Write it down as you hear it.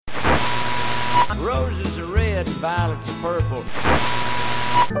Roses are red and violets are purple.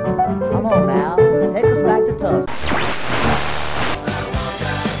 Come on now, take us back to Tusk.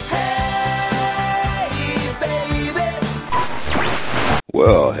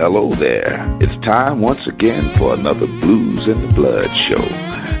 Well, hello there. It's time once again for another Blues in the Blood show.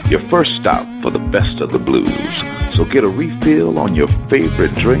 Your first stop for the best of the blues. So get a refill on your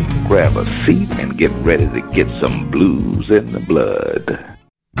favorite drink, grab a seat, and get ready to get some blues in the blood.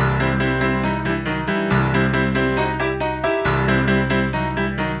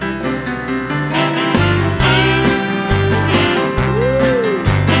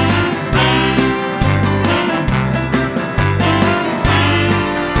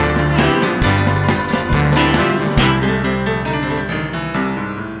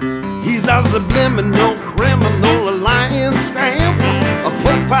 The subliminal criminal alliance stamp, a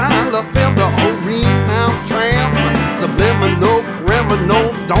profile offender or renowned tramp. Subliminal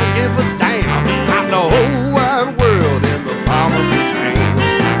criminals don't give a damn. Got the whole wide world in the palm of his hand.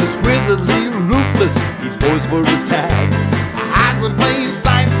 Exquisitely ruthless, he's poised for attack. Hides in plain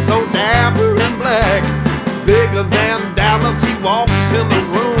sight, so dapper and black. Bigger than Dallas, he walks in the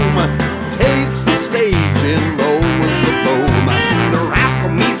room, takes the stage and lowers the boom. The rascal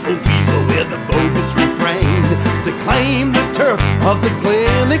meets the weasel with a bogus refrain to claim the turf of the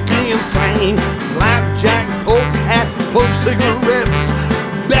clinically insane. Flapjack, poke hat, full cigarettes.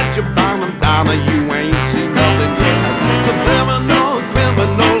 Bet your bottom dollar you ain't seen nothing yet. Subliminal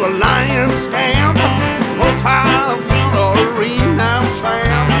criminal alliance scam. Profile of a renowned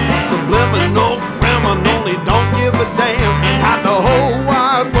tramp. Subliminal criminal, he don't give a damn. Got the whole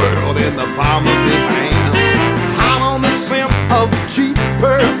wide world in the palm of his hand. Of cheap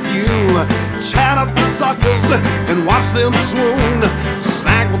perfume, chat up the suckers and watch them swoon.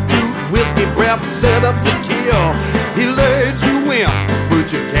 Snaggle through whiskey breath, set up the kill. He lets you in,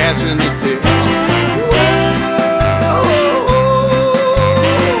 put your cash in the till.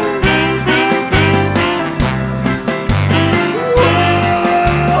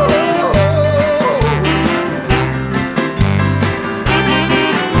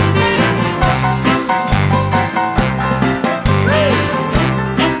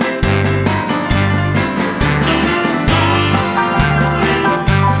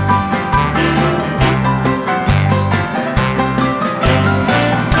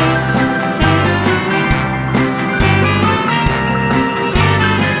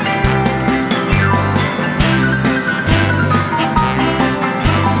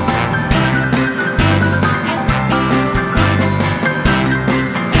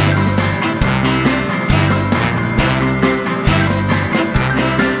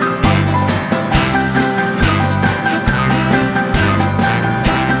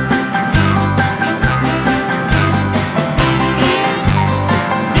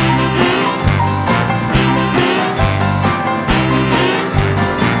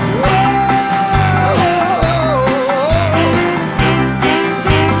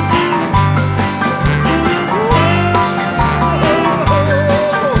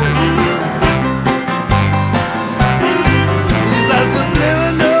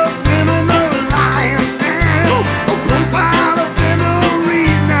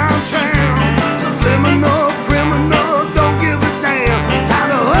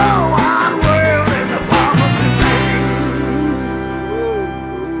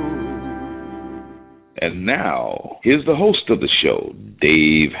 And now, here's the host of the show,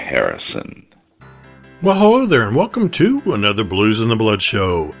 Dave Harrison. Well, hello there, and welcome to another Blues in the Blood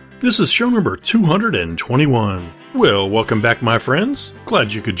show. This is show number 221. Well, welcome back, my friends.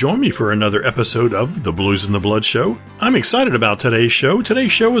 Glad you could join me for another episode of the Blues in the Blood show. I'm excited about today's show.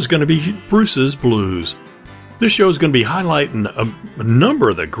 Today's show is going to be Bruce's Blues. This show is going to be highlighting a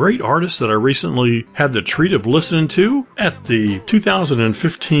number of the great artists that I recently had the treat of listening to at the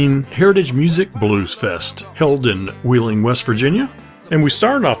 2015 Heritage Music Blues Fest held in Wheeling, West Virginia. And we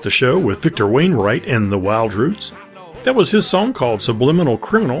started off the show with Victor Wainwright and the Wild Roots. That was his song called Subliminal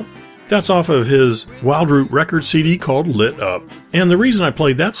Criminal. That's off of his Wild Root record CD called Lit Up. And the reason I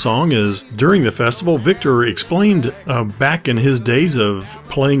played that song is during the festival, Victor explained back in his days of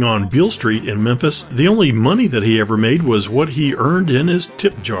playing on Beale Street in Memphis, the only money that he ever made was what he earned in his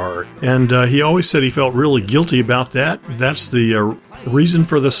tip jar. And he always said he felt really guilty about that. That's the reason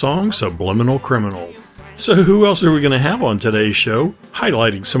for the song Subliminal Criminal. So who else are we going to have on today's show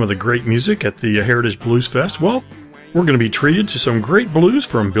highlighting some of the great music at the Heritage Blues Fest? Well, we're going to be treated to some great blues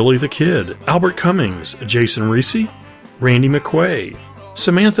from Billy the Kid, Albert Cummings, Jason Reese, Randy McQuay,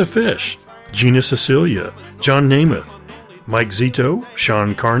 Samantha Fish, Gina Cecilia, John Namath, Mike Zito,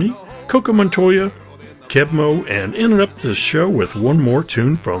 Sean Carney, Coco Montoya, Kebmo, and ended up the show with one more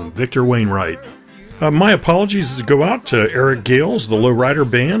tune from Victor Wainwright. My apologies go out to Eric Gales, the Lowrider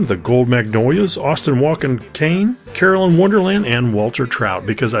Band, the Gold Magnolias, Austin Walken Kane, Carolyn Wonderland, and Walter Trout,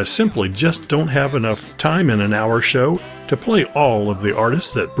 because I simply just don't have enough time in an hour show to play all of the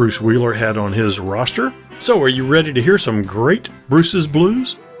artists that Bruce Wheeler had on his roster. So are you ready to hear some great Bruce's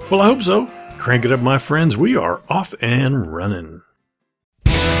Blues? Well, I hope so. Crank it up, my friends. We are off and running.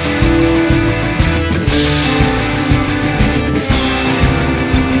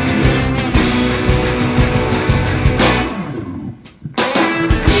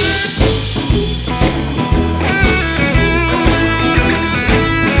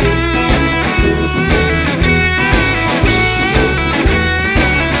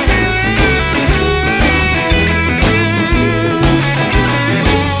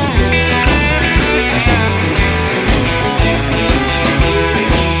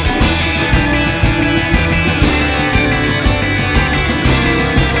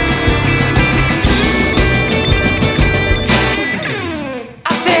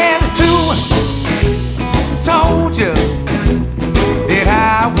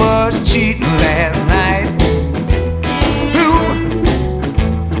 Cheating last night. Who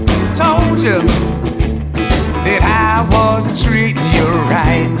told you that I wasn't treating you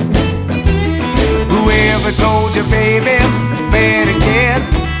right? Whoever told you, baby, better get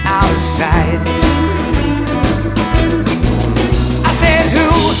out of sight? I said, who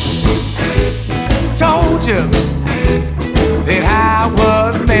told you that I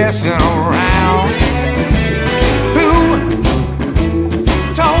was messing around?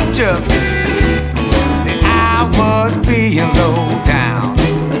 That I was being low down.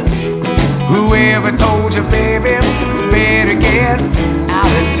 Whoever told you, baby, better get out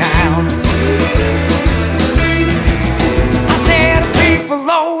of town? I said, people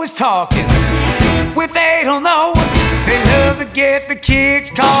always talking, what they don't know. They love to get the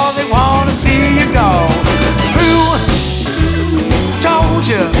kicks cause they want to see you go. Who told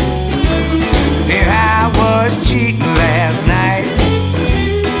you that I was cheating last night?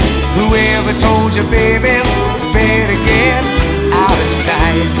 Whoever told you, baby, better get out of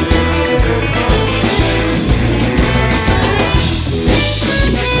sight?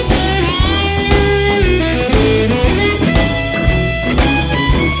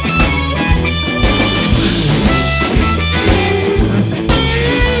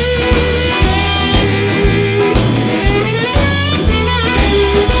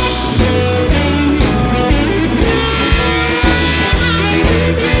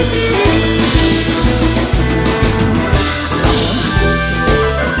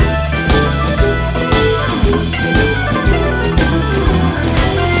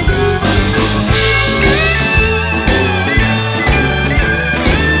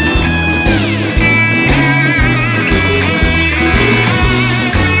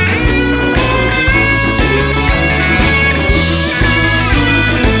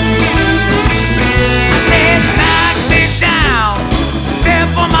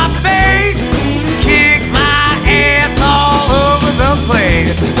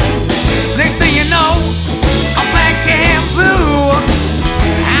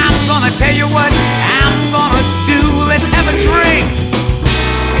 Tell you what I'm gonna do. Let's have a drink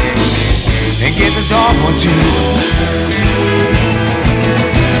and get the dog one too.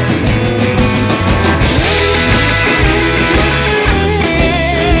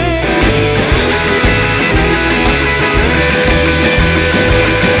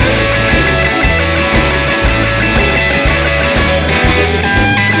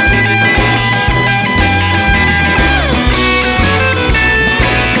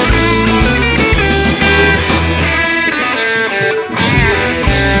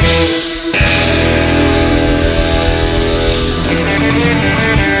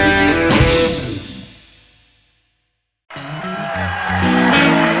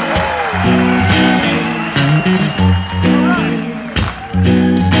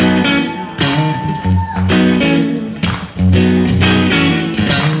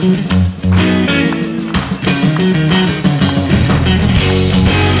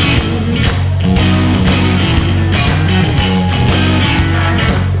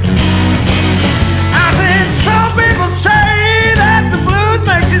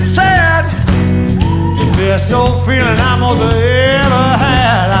 Best old feeling I most ever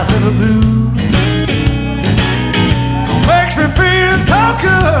had. I said the blues makes me feel so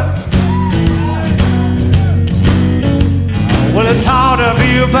good. Well, it's hard to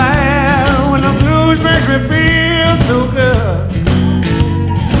feel bad when the blues makes me feel so good.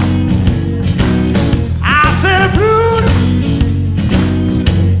 I said the blues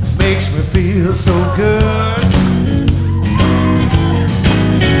makes me feel so good.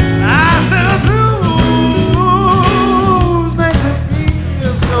 I said the blues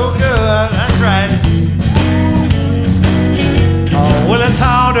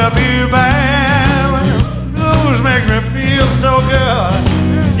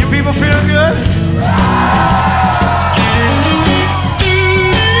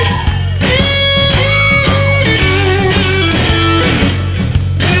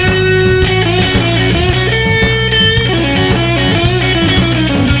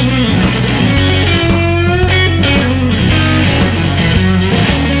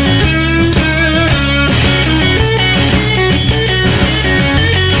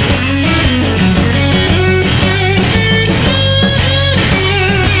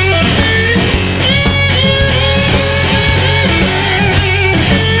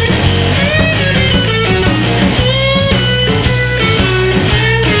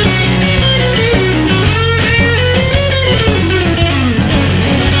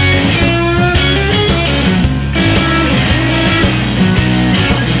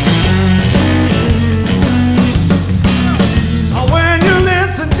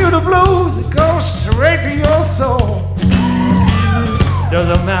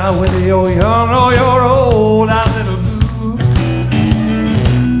Doesn't matter whether you're young or you're old. I said the blues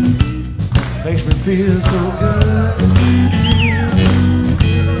makes me feel so good.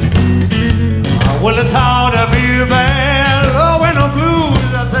 Well, it's hard to be bad. Oh, when the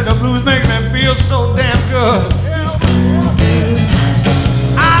blues, I said the blues make me feel so damn good.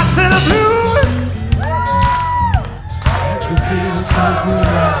 I said the blues makes me feel so good.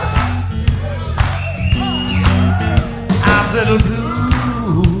 I said the blues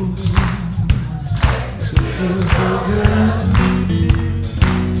makes me feel so good.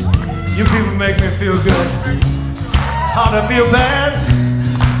 You people make me feel good. It's hard to feel bad.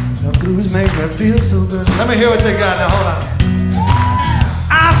 The blues make me feel so good. Let me hear what they got now. Hold on.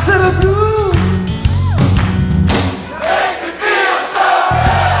 I said the blues make me feel so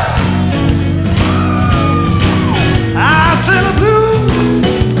good. I said the blues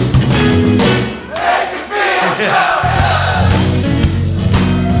make me feel so good.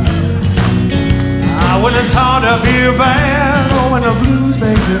 When it's hard to feel bad, or when the blues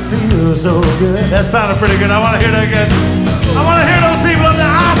make me feel so good. That sounded pretty good. I want to hear that again. I want to hear those people up there.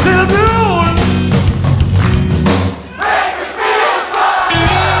 I see the blues make me feel so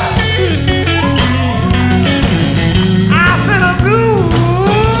good. I see the blues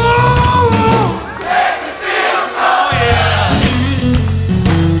make me feel so yeah.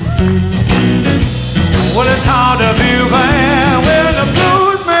 When it's hard to feel bad, when the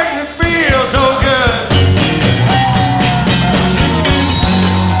blues make me feel so good.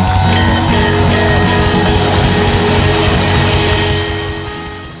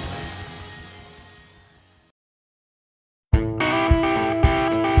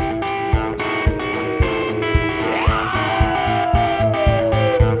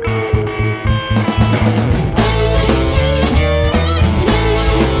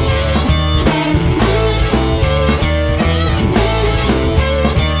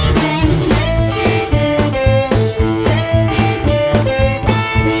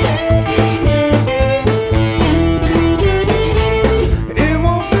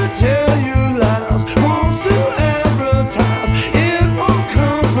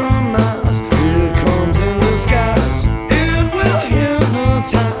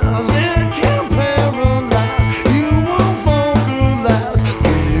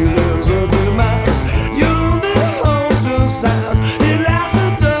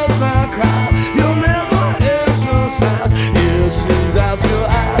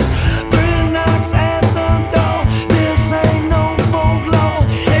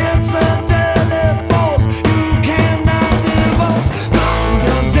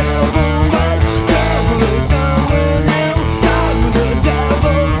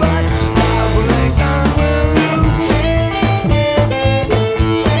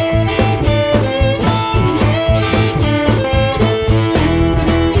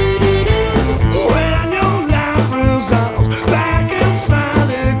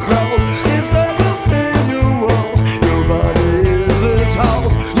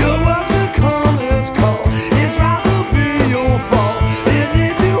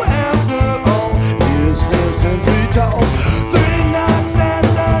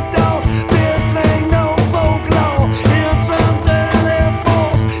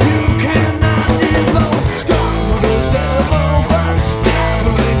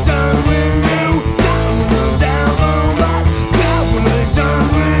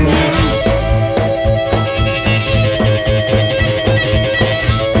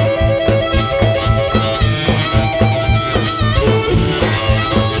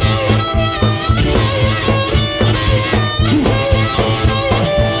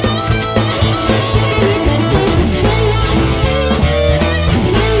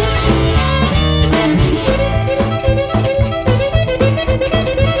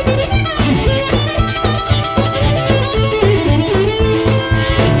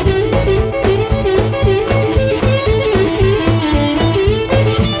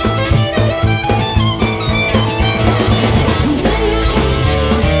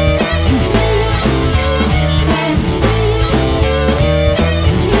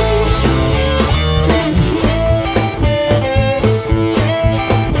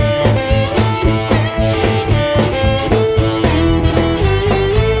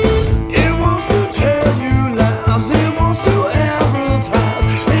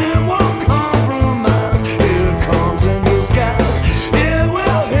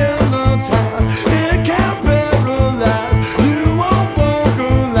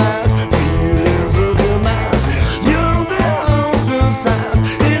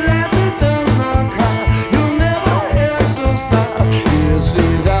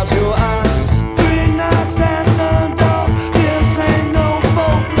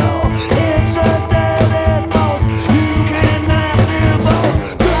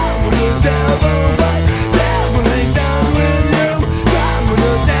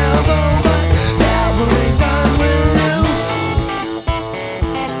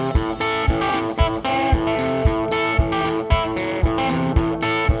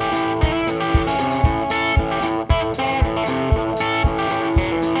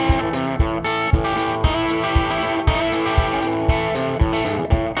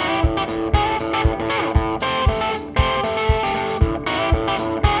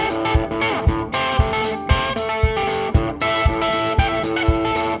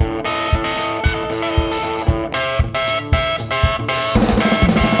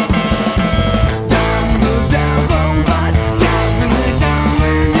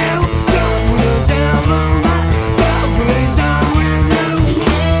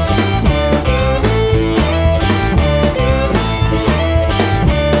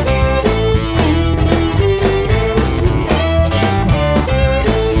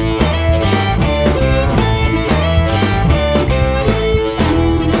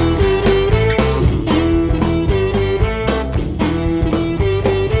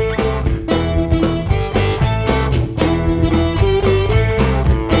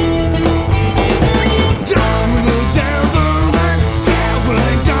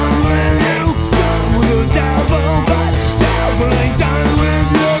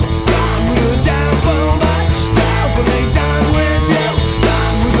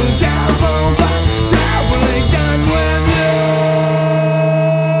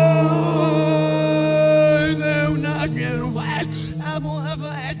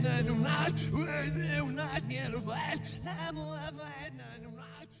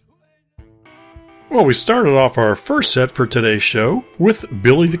 Well, we started off our first set for today's show with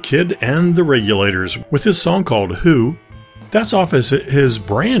Billy the Kid and the Regulators with his song called Who. That's off his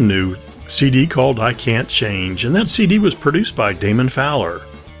brand new CD called I Can't Change, and that CD was produced by Damon Fowler.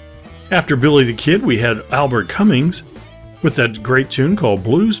 After Billy the Kid, we had Albert Cummings with that great tune called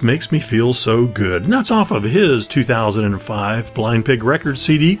Blues Makes Me Feel So Good, and that's off of his 2005 Blind Pig Records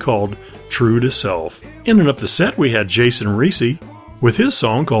CD called True to Self. Ending up the set, we had Jason Reese with his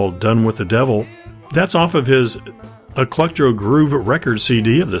song called Done with the Devil. That's off of his Electro Groove Records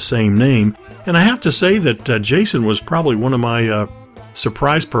CD of the same name, and I have to say that Jason was probably one of my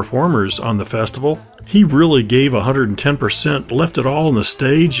surprise performers on the festival. He really gave 110%, left it all on the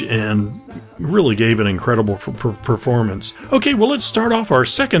stage, and really gave an incredible performance. Okay, well, let's start off our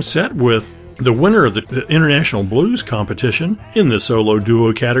second set with the winner of the International Blues Competition in the solo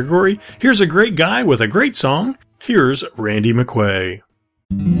duo category. Here's a great guy with a great song. Here's Randy McQuay.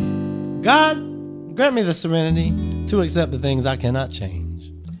 God, grant me the serenity to accept the things I cannot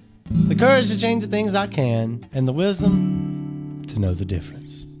change, the courage to change the things I can, and the wisdom to know the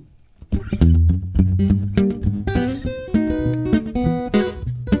difference.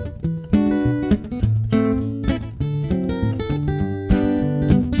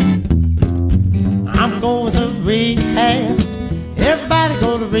 I'm going to rehab. Everybody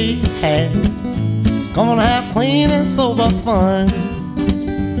go to rehab. Gonna have clean and sober fun.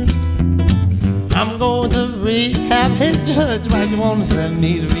 I'm going to rehab. Hey judge, why you wanna send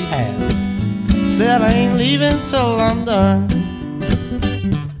me to rehab? Said I ain't leaving till I'm done.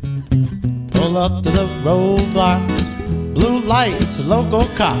 Pull up to the roadblock, blue lights, local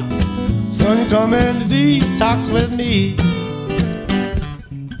cops. Son coming to detox with me.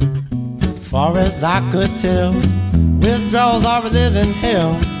 Far as I could tell, withdrawals are a living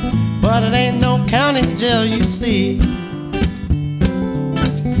hell, but it ain't no county jail, you see.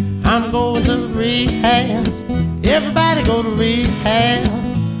 I'm going to rehab. Everybody go to rehab.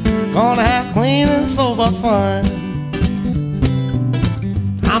 Gonna have clean and sober fun.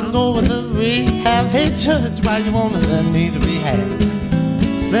 I'm going to rehab. Hey judge, why you wanna send me to rehab?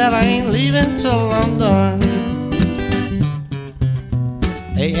 Said I ain't leaving till I'm done.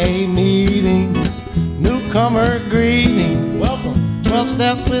 AA meetings, newcomer greetings. Welcome. 12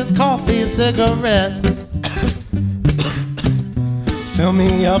 steps with coffee and cigarettes. Fill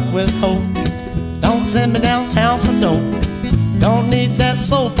me up with hope. Don't send me downtown for dope. Don't need that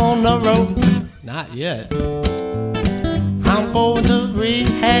soap on the road. Not yet. I'm going to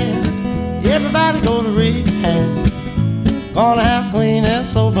rehab. Everybody go to rehab. Gonna have clean and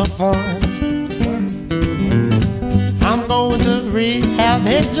sober fun. I'm going to rehab.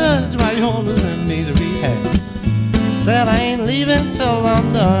 Hey judge, why you wanna send me to rehab? Said I ain't leaving till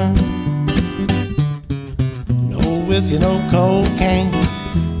I'm done. No whiskey, no cocaine.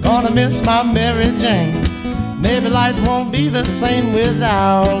 Gonna miss my Mary Jane. Maybe life won't be the same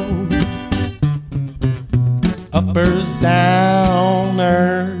without uppers,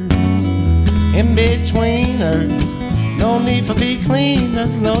 downers, in-betweeners. No need for be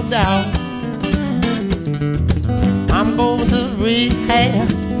cleaners, no doubt. I'm going to rehab.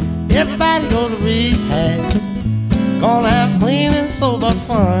 Everybody go to rehab. Gonna have clean and sober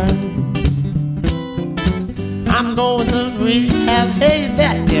fun. I'm going to rehab. Hey,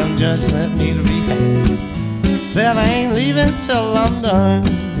 that damn judge sent me to rehab. Said I ain't leaving till I'm done.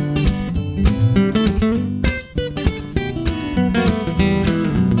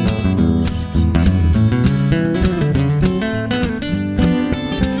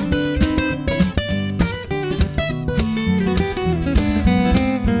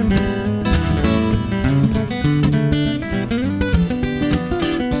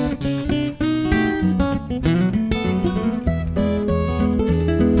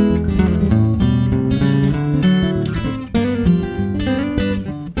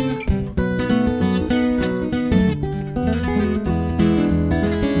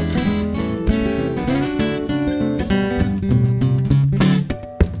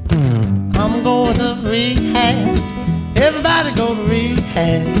 Everybody go to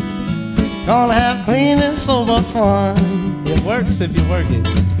rehab. Gonna have clean and sober fun. It works if you work it.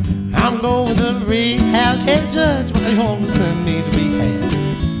 I'm going to rehab. Hey judge, why you wanna send me to rehab?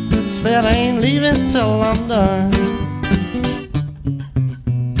 Said I ain't leaving till I'm done.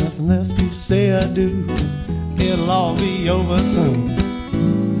 Nothing left to say I do. It'll all be over soon.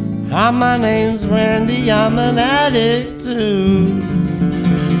 Hi, my name's Randy. I'm an addict too.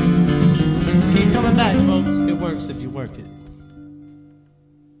 Keep coming back, folks. It works if you work it.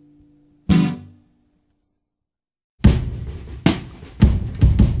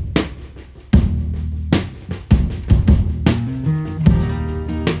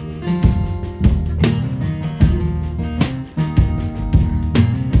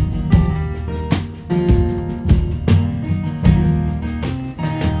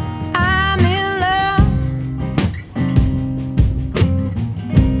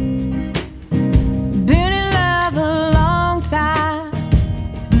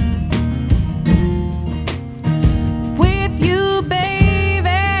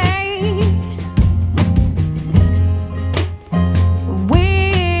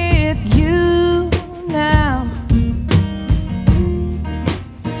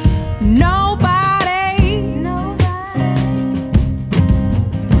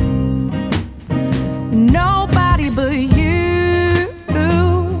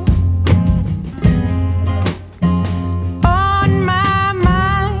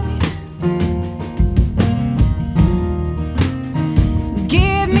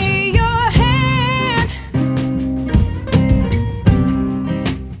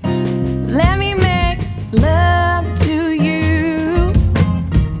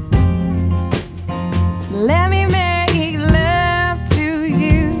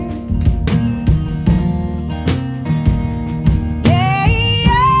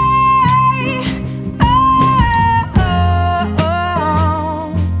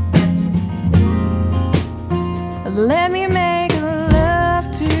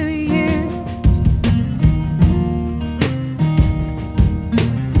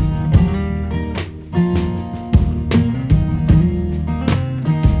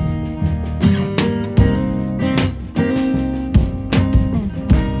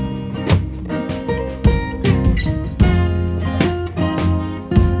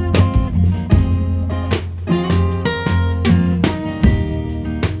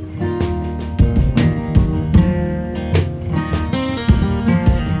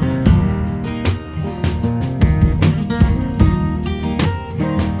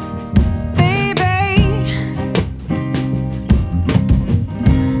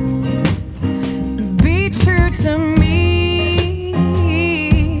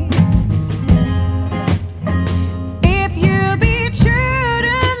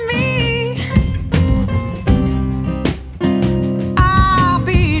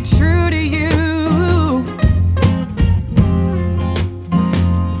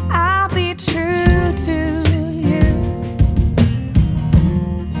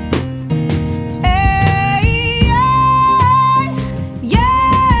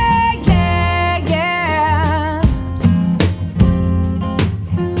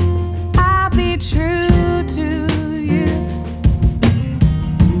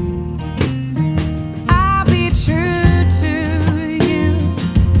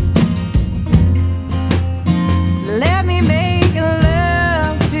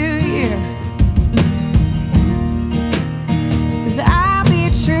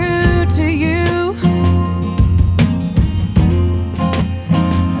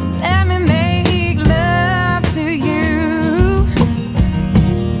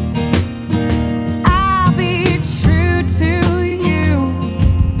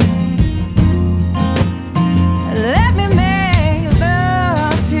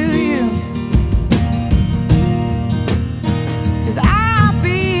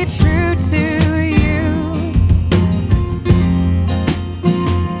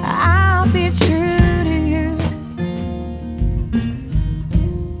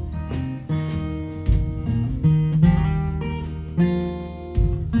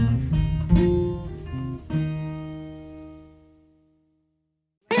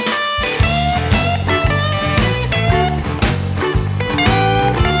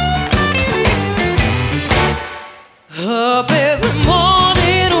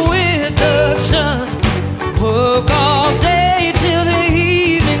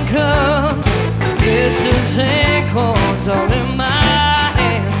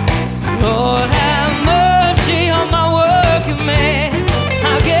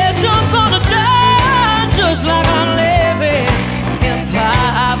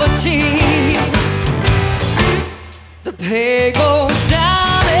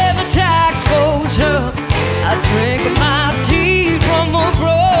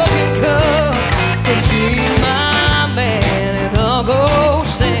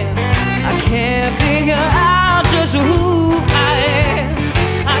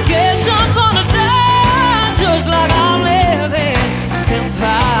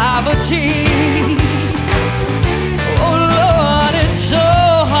 poverty. Oh Lord, it's so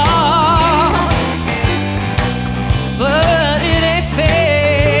hard, but it ain't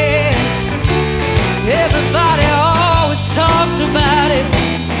fair. Everybody always talks about it.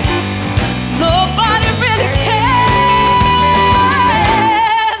 Nobody really cares.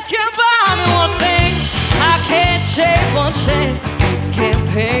 Can buy me one thing, I can't save one cent. Can't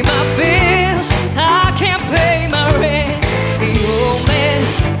pay my bills, I can't pay my rent. The old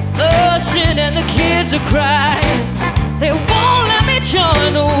man's fussing and the kids are crying. They won't let me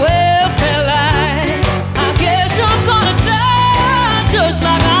join the welfare line. I guess I'm gonna die just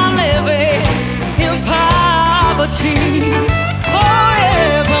like I'm living in poverty. Oh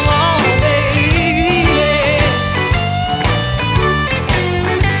yeah, come on, baby.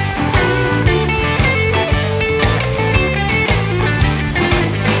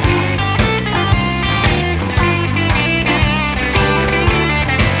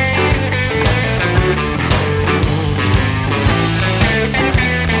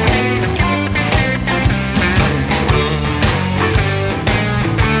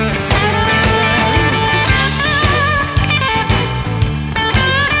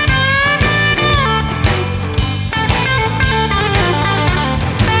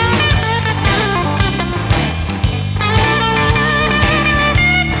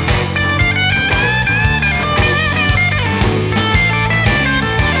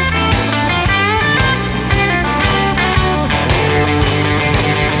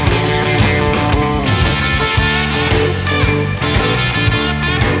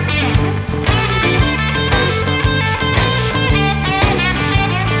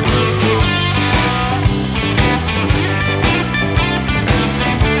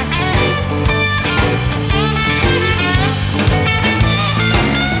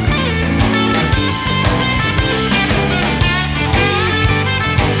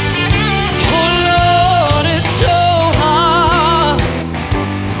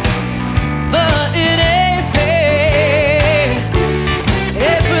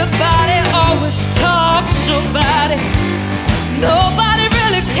 Nobody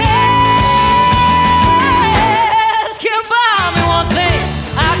really cares. Can buy me one thing,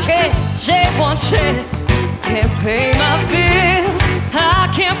 I can't save one cent. Can't pay my bills, I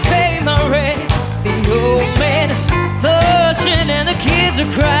can't pay my rent. The old man is fussing and the kids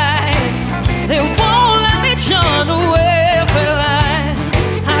are crying. They won't let me join the welfare line.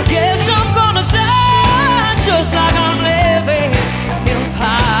 I guess I'm gonna die just like I'm living in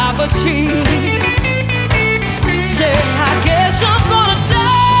poverty. I guess I'm gonna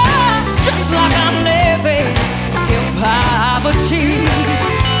die just like I'm living in poverty.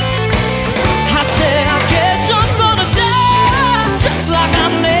 I said I guess I'm gonna die just like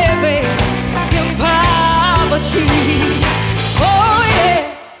I'm living in poverty. Oh yeah.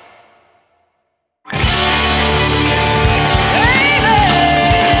 Baby,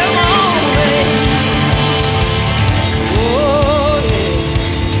 come on, baby. Oh yeah.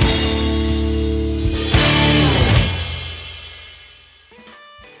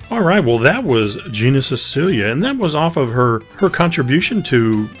 All right, well, that was Gina Cecilia, and that was off of her contribution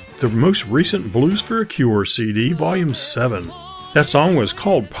to the most recent Blues for a Cure CD, Volume 7. That song was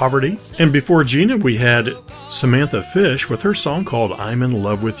called Poverty, and before Gina, we had Samantha Fish with her song called I'm in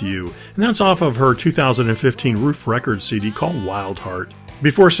Love with You, and that's off of her 2015 Roof Records CD called Wild Heart.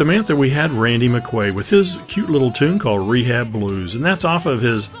 Before Samantha, we had Randy McQuay with his cute little tune called Rehab Blues, and that's off of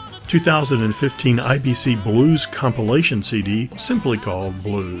his 2015 IBC Blues compilation CD, simply called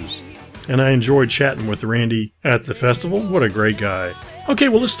Blues. And I enjoyed chatting with Randy at the festival. What a great guy. Okay,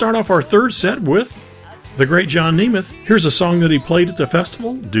 well, let's start off our third set with the great John Nemeth. Here's a song that he played at the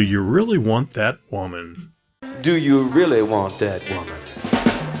festival, Do You Really Want That Woman? Do you really want that woman?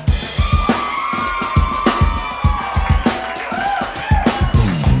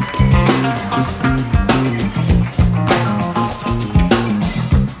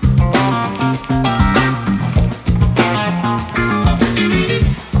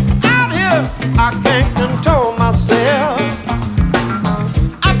 I can't control myself.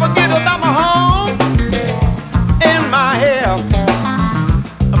 I forget about my home and my health.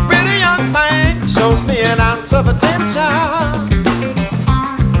 A pretty young thing shows me an ounce of attention.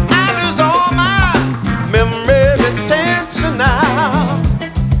 I lose all my memory retention now.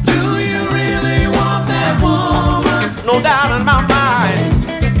 Do you really want that woman? No doubt in my mind.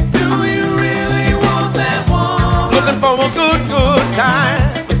 Do you really want that woman? Looking for a good time.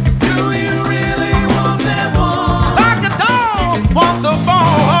 Once a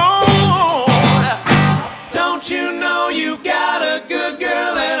bone. Don't you know you've got a good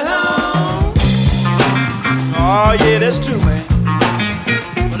girl at home? Oh yeah, that's true, man.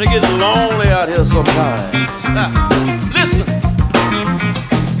 But But it gets lonely out here sometimes. Now, listen.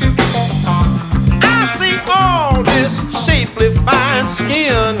 I see all this shapely fine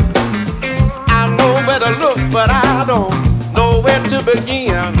skin. I know where to look, but I don't know where to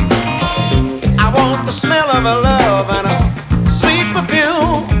begin. I want the smell of a love and a sweet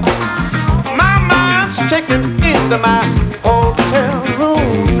perfume. My mind's taken into my hotel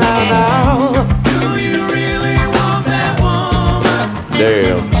room now. Do you really want that woman?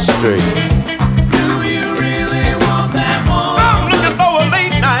 Damn straight. Do you really want that woman? I'm looking for a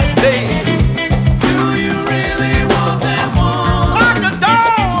late night date. Do you really want that woman? Like a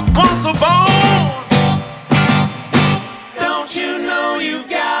dog wants a bone. Don't you know you've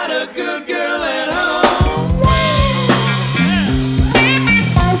got a good girl at home?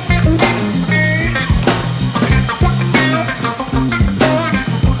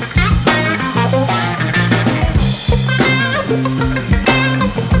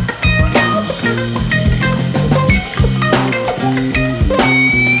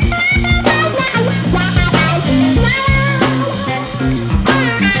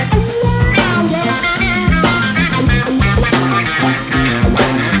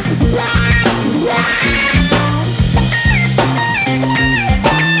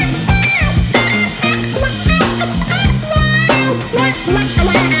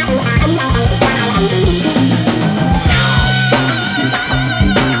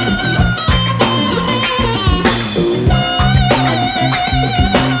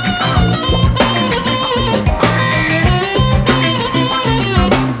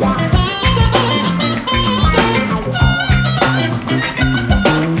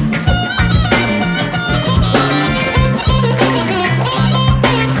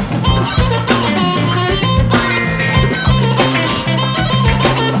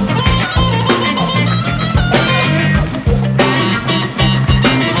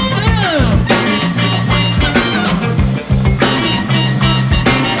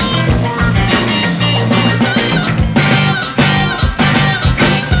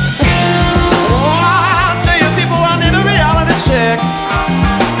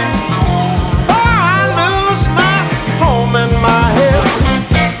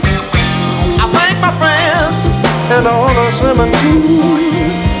 And all the swimming too.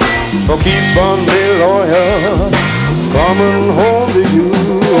 So keep on being loyal, coming home to you.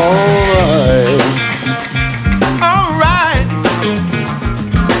 Alright, alright,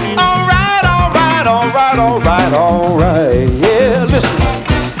 alright, alright, alright, alright, alright. Yeah, listen.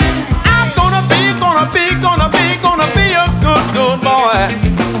 I'm gonna be a good boy.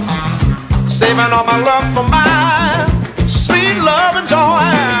 Saving all my love for my sweet love and joy.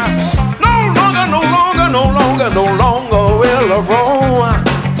 No longer will I roam.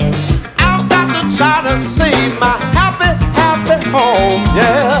 I've got to try to save my happy home,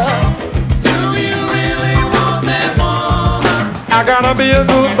 yeah. Do you really want that woman? I gotta be a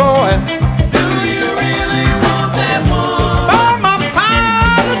good boy. Do you really want that woman? For my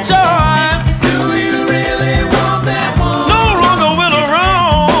pride and joy. Do you really want that woman? No longer will I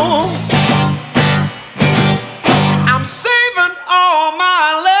roam. I'm saving all my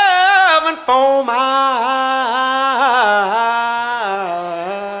loving for my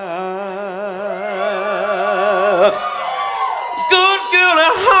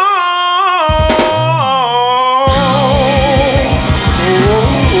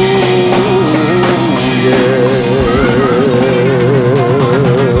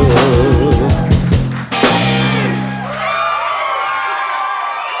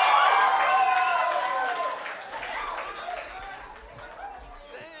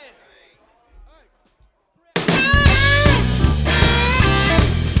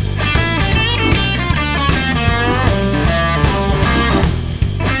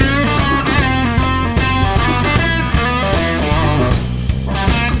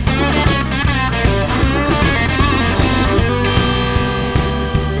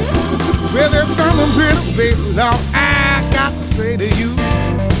Lord, I got to say to you,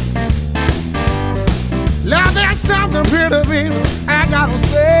 Lord, there's something pretty, baby, I got to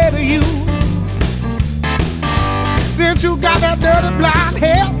say to you. Since you got that dirty blonde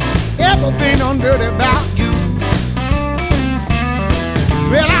hair, everything done dirty about you.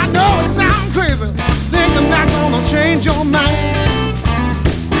 Well, I know it sounds crazy, thinking I'm not gonna change your mind.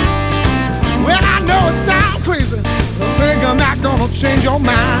 Well, I know it sounds crazy, thinking I'm not gonna change your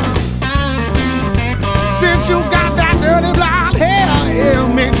mind. Since you got that dirty blonde hair, it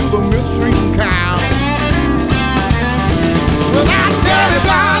made you the mystery cow. Well, that dirty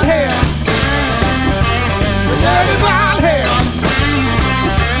blonde hair, the dirty blonde hair,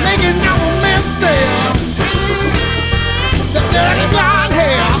 making our men stare. The dirty blonde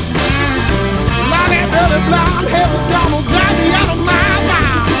hair.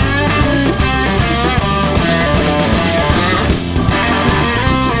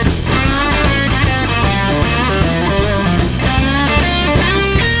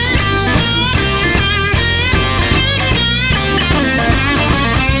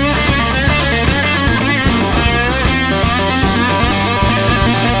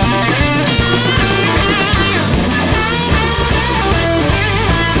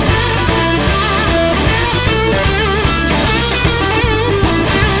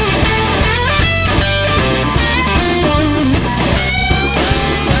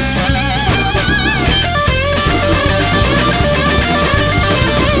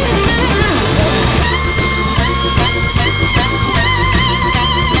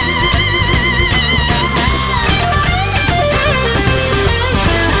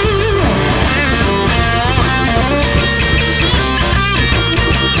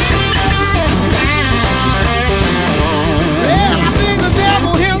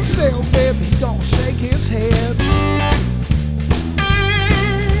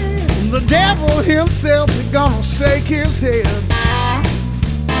 shake his head.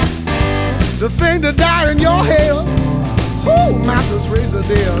 The thing to die in your head, whoo, Martha's razor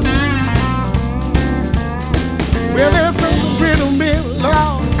dead. Well, there's something pretty bit,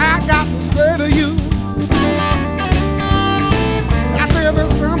 Lord, I got to say to you. I said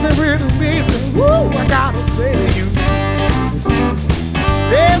there's something pretty bit, whoo, I got to say to you.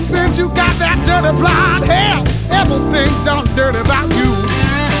 Yeah, since you got that dirty blonde hair, everything done dirty about you.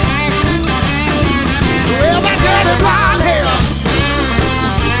 Well, that dirty blonde hair,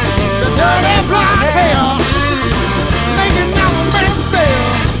 the dirty blonde hair, making now a man stare.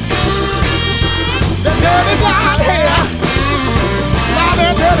 The dirty blonde hair, now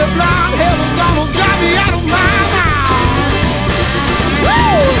that dirty blonde hair is gonna drive me out of my mind.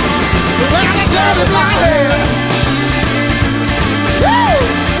 Woo! Well, that dirty blonde hair. Woo!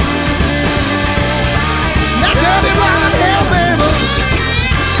 That dirty blonde hair, baby.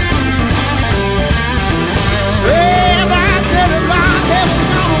 Yeah, that dirty blonde hair is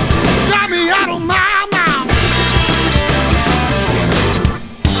gonna drive me out of my mind.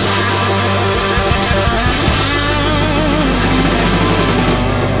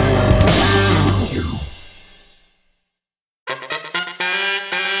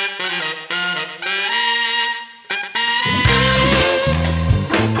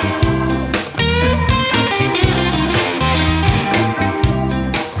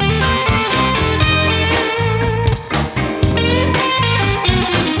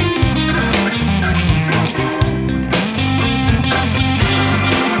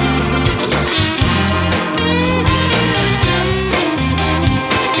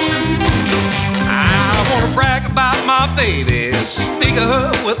 Baby, speak of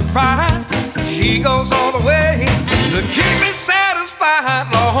her with pride. She goes all the way to keep me satisfied,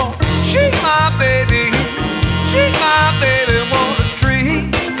 Lord. She's my baby, want a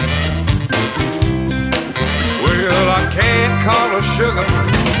treat. Well, I can't call her sugar.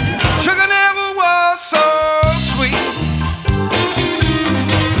 Sugar never was so sweet.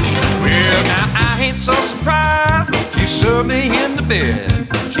 Well, now I ain't so surprised. She served me in the bed.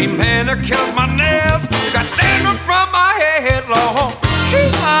 She manicures my nails, got standing from my head, Lord.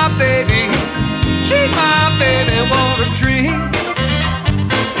 She's my baby, want a treat.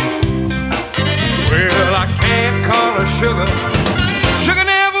 Well, I can't call her sugar. Sugar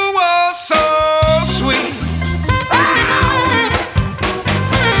never was so sweet.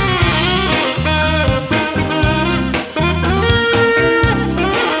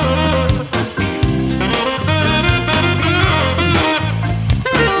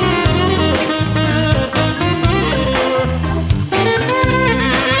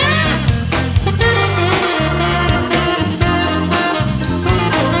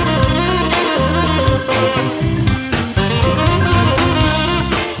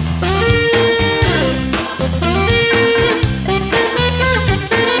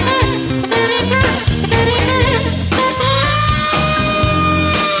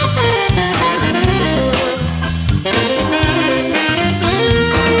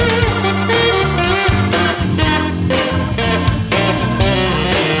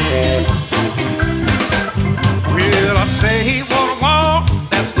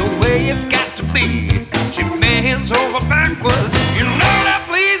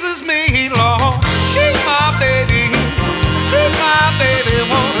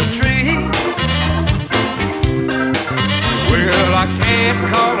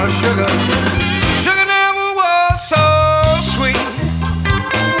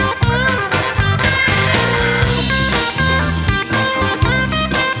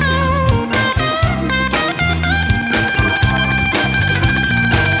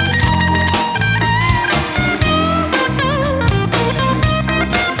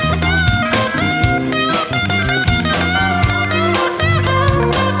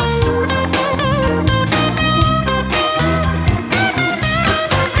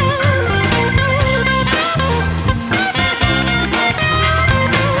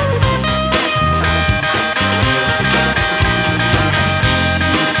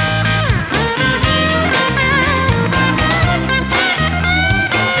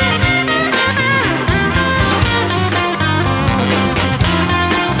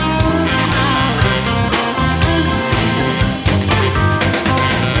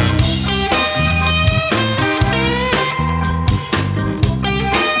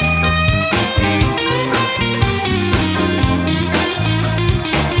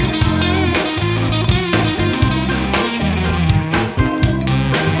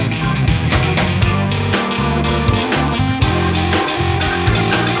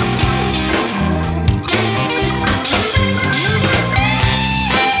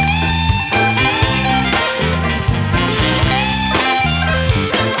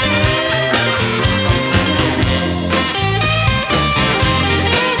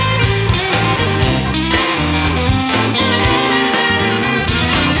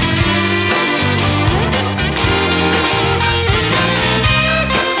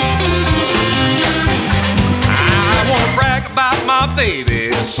 my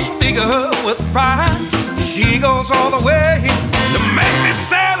baby, speak of her with pride. She goes all the way to make me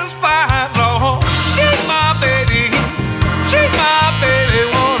satisfied, Lord. She's my baby,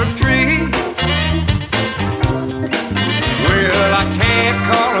 what a treat. Well, I can't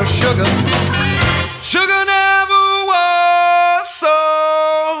call her sugar. Sugar never was so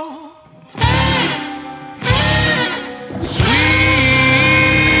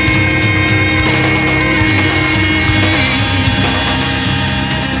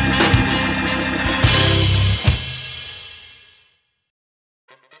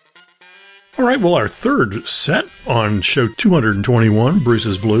All right, well, our third set on show 221,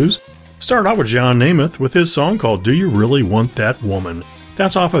 Bruce's Blues, started out with John Namath with his song called Do You Really Want That Woman?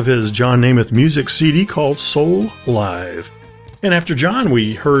 That's off of his John Namath music CD called Soul Live. And after John,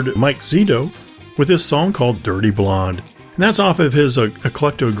 we heard Mike Zito with his song called Dirty Blonde. And that's off of his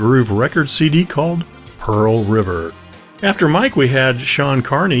Eclecto Groove record CD called Pearl River. After Mike, we had Sean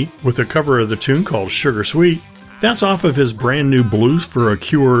Carney with a cover of the tune called Sugar Sweet. That's off of his brand new Blues for a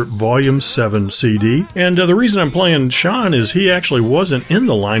Cure Volume 7 CD. And the reason I'm playing Sean is he actually wasn't in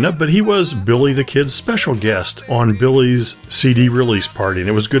the lineup, but he was Billy the Kid's special guest on Billy's CD release party. And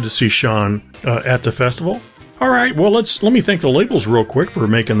it was good to see Sean at the festival. All right, well, let me thank the labels real quick for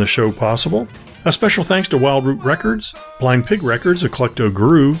making the show possible. A special thanks to Wild Root Records, Blind Pig Records, Eclecto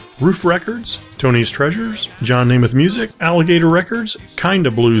Groove, Roof Records, Tony's Treasures, John Namath Music, Alligator Records, Kinda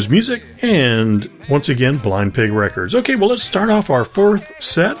Blues Music, and once again, Blind Pig Records. Okay, well, let's start off our fourth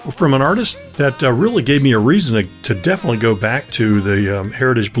set from an artist that really gave me a reason to definitely go back to the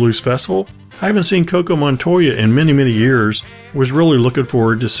Heritage Blues Festival. I haven't seen Coco Montoya in many, many years. Was really looking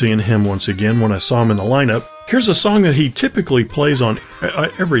forward to seeing him once again when I saw him in the lineup. Here's a song that he typically plays on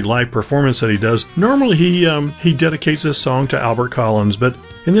every live performance that he does. Normally he dedicates this song to Albert Collins, but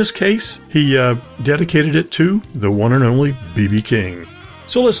in this case, he dedicated it to the one and only B.B. King.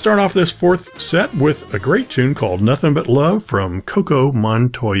 So let's start off this fourth set with a great tune called Nothing But Love from Coco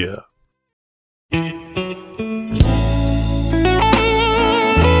Montoya.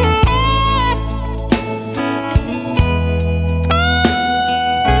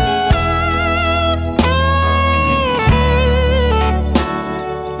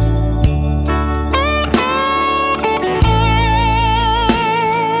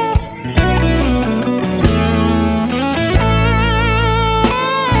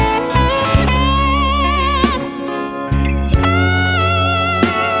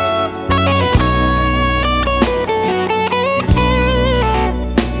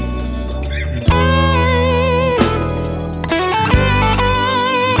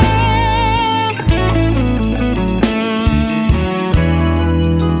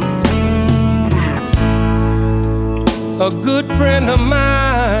 A good friend of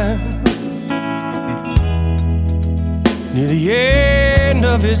mine, near the end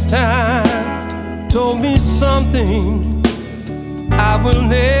of his time, told me something I will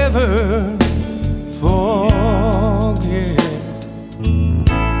never forget.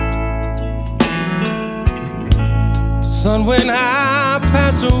 Son, when I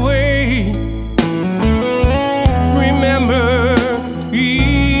pass away, remember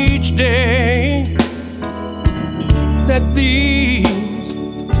each day that these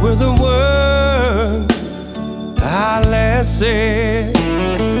were the words I last said.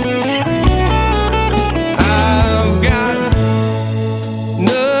 I've got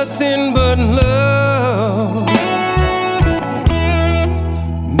nothing but love,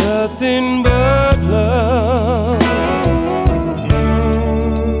 nothing but love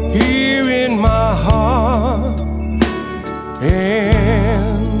here in my heart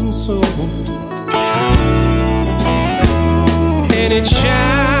and soul. And it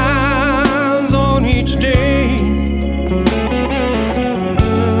shines on each day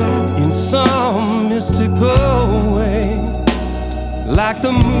in some mystical way, like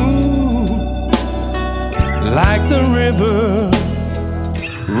the moon, like the river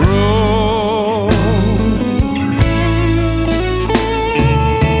rolls.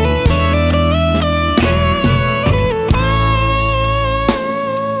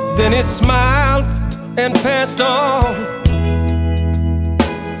 Then it smiled and passed on,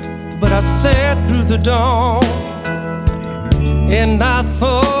 but I sat through the dawn and I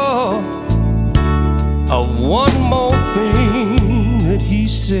thought of one more thing that he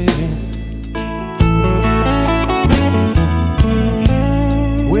said.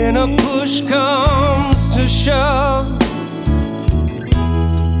 When a push comes to shove,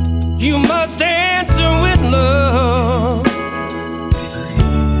 you must answer with love.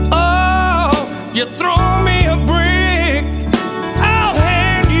 Oh, you throw me a brick, I'll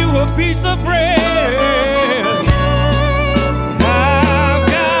hand you a piece of bread.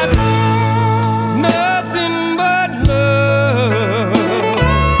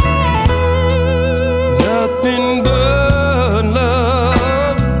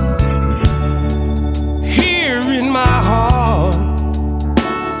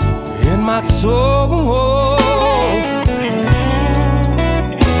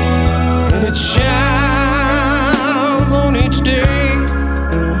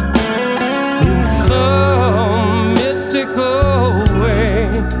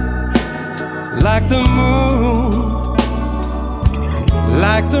 like the moon,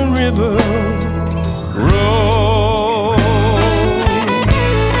 like the river roll.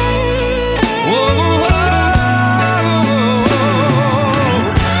 Whoa,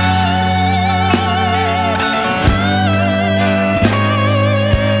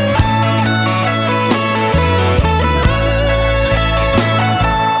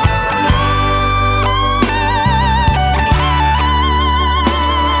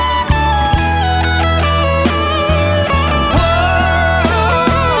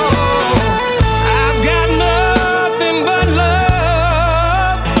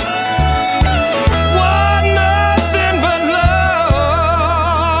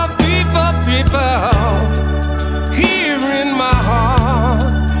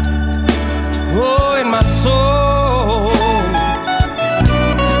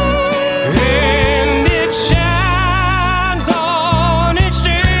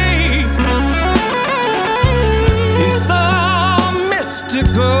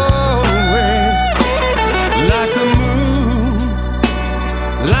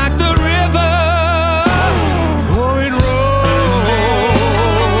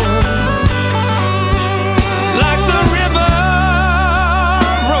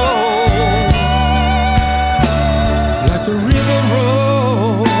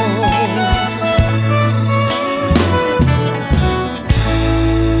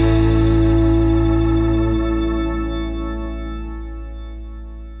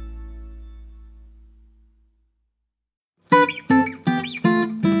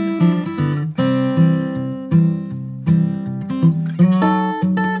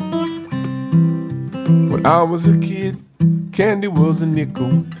 I was a kid, candy was a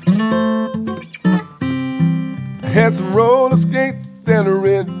nickel. I had some roller skates and a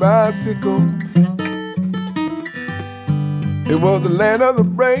red bicycle. It was the land of the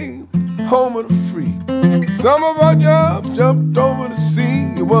brave, home of the free. Some of our jobs jumped over the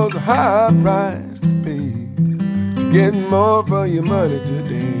sea. It was a high price to pay to get more for your money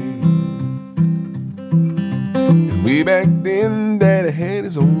today. And way back then, Daddy had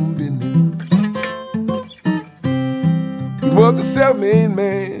his own business. He was a self-made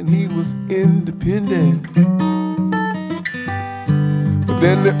man, he was independent. But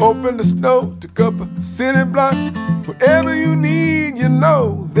then they opened the store, took up a city block. Whatever you need, you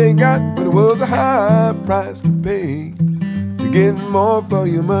know they got. But it was a high price to pay to get more for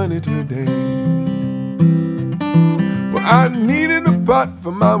your money today. Well, I needed a pot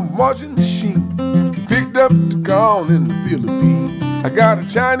for my washing machine. Picked up the call in the Philippines. I got a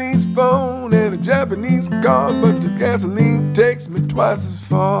Chinese phone and a Japanese car, but the gasoline takes me twice as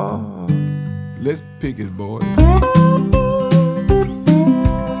far. Let's pick it, boys.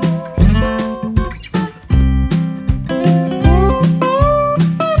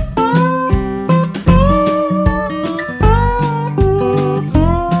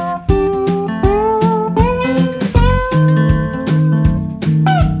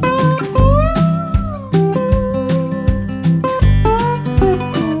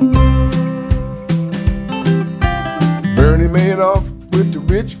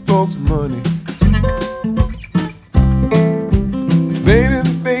 Rich folks' money. They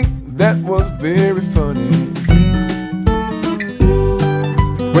didn't think that was very funny.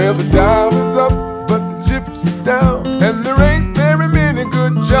 Well, the dial is up, but the chips are down, and there ain't very many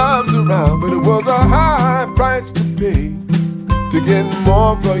good jobs around. But it was a high price to pay to get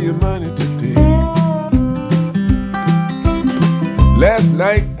more for your money today. Last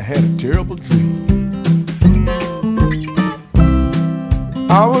night I had a terrible dream.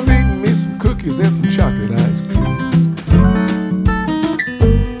 I was eating me some cookies and some chocolate ice cream.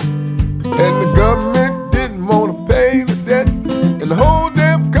 And the government didn't want to pay the debt, and the whole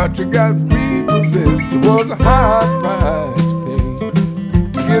damn country got repossessed. It was a high price to pay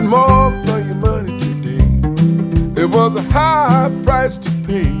to get more for your money today. It was a high price to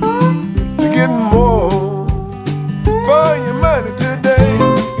pay to get more for your money today.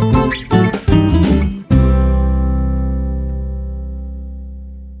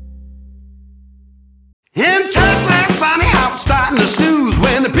 In church last Sunday, I was starting to snooze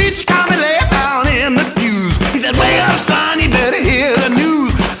when the preacher caught me laying down in the pews. He said, "Wake up, son, you better hear the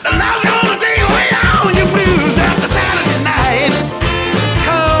news. The Lord's gonna take away all your blues after Saturday night.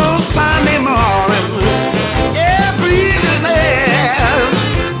 Comes Sunday morning, yeah, preacher says,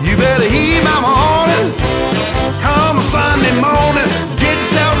 you better heed my warning. Come Sunday morning, get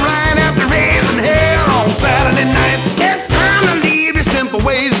yourself right after raising hell on Saturday night. It's time to leave your simple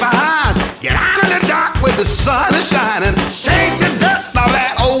ways behind. Get out of the dark where the sun is shining. Shake the dust off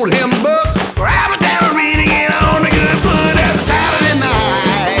that old hymn book. Grab a tambourine and get on the good foot every Saturday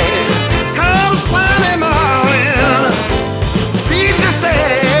night. Come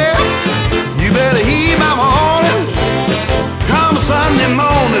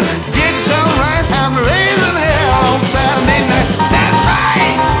morning. Get yourself right, I'm raising hell on Saturday night. That's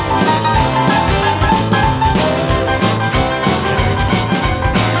right.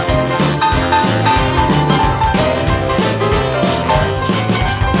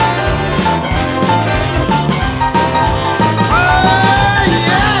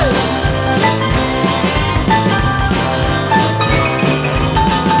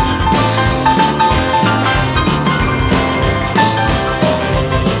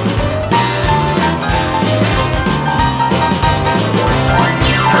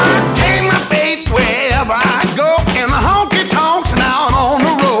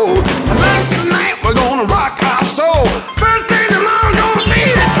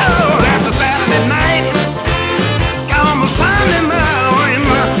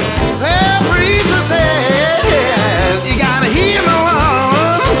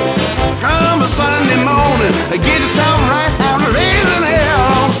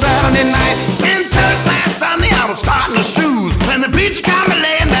 Starting to snooze when the beach come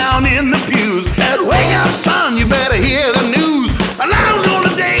laying down in the pews. And wake up, son, you better hear the news. And I'm gonna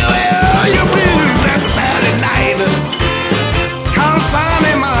take away all your blues after Saturday night. Come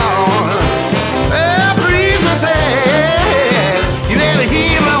Sunday morning, the breeze says you better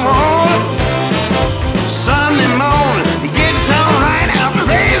hear my warning. Sunday morning, you get yourself right after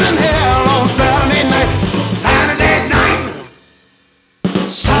raising hell on Saturday night. Saturday night,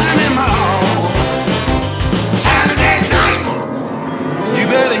 Sunday morning.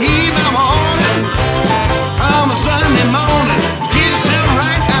 Better heed my warning. Come a Sunday morning, get yourself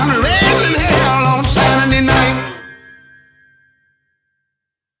right down the raising hell on Saturday night.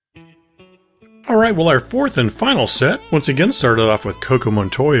 All right, well, our fourth and final set once again started off with Coco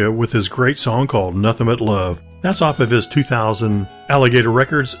Montoya with his great song called Nothing But Love. That's off of his 2000 Alligator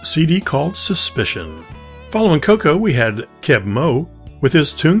Records CD called Suspicion. Following Coco, we had Keb Mo with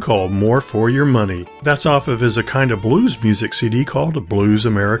his tune called More For Your Money. That's off of his A Kind of Blues music CD called Blues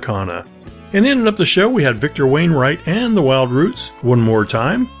Americana. And ended up the show, we had Victor Wainwright and the Wild Roots one more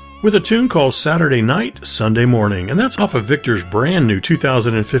time with a tune called Saturday Night, Sunday Morning. And that's off of Victor's brand new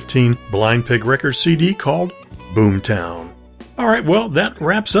 2015 Blind Pig Records CD called Boomtown. All right, well, that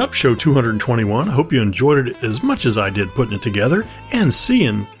wraps up show 221. I hope you enjoyed it as much as I did putting it together and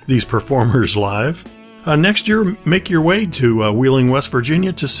seeing these performers live. Next year, make your way to Wheeling, West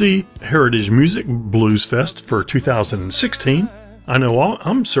Virginia to see Heritage Music Blues Fest for 2016. I know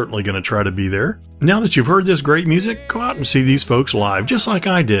I'm certainly going to try to be there. Now that you've heard this great music, go out and see these folks live, just like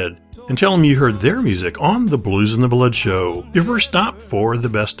I did, and tell them you heard their music on the Blues and the Blood show, your first stop for the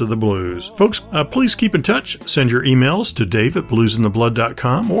best of the blues. Folks, please keep in touch. Send your emails to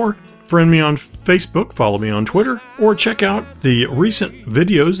dave@bluesandtheblood.com or friend me on Facebook, follow me on Twitter, or check out the recent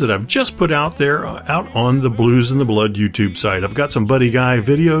videos that I've just put out there out on the Blues and the Blood YouTube site. I've got some Buddy Guy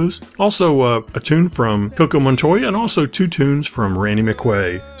videos, also a tune from Coco Montoya, and also 2 tunes from Randy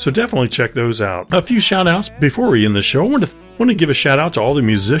McQuay. So definitely check those out. A few shout outs before we end the show. I want to give a shout out to all the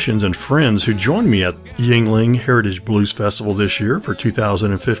musicians and friends who joined me at Yuengling Heritage Blues Festival this year for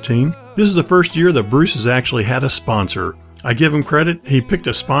 2015. This is the first year that Bruce has actually had a sponsor. I give him credit. He picked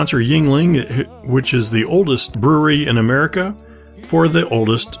a sponsor, Yuengling, which is the oldest brewery in America, for the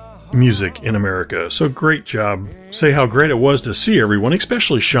oldest music in America. So great job. Say how great it was to see everyone,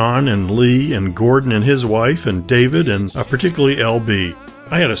 especially Sean and Lee and Gordon and his wife and David and particularly LB.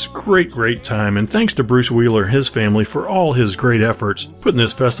 I had a great time, and thanks to Bruce Wheeler and his family for all his great efforts putting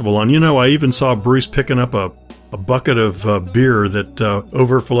this festival on. You know, I even saw Bruce picking up a bucket of beer that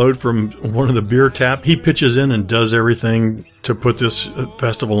overflowed from one of the beer tap. He pitches in and does everything to put this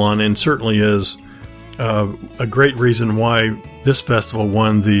festival on, and certainly is a great reason why this festival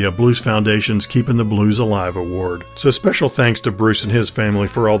won the Blues Foundation's Keeping the Blues Alive Award. So special thanks to Bruce and his family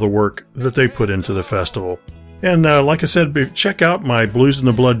for all the work that they put into the festival. And like I said, check out my Blues and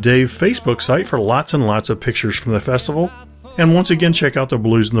the Blood Dave Facebook site for lots and lots of pictures from the festival. And once again, check out the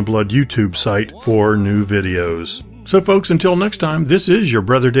Blues and the Blood YouTube site for new videos. So folks, until next time, this is your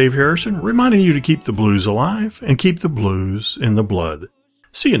brother Dave Harrison, reminding you to keep the blues alive and keep the blues in the blood.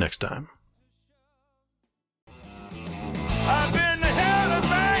 See you next time. I've been to hell and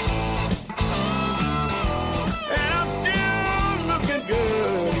back, and I'm still looking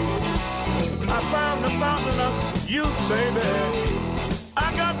good. I found the fountain of youth, baby.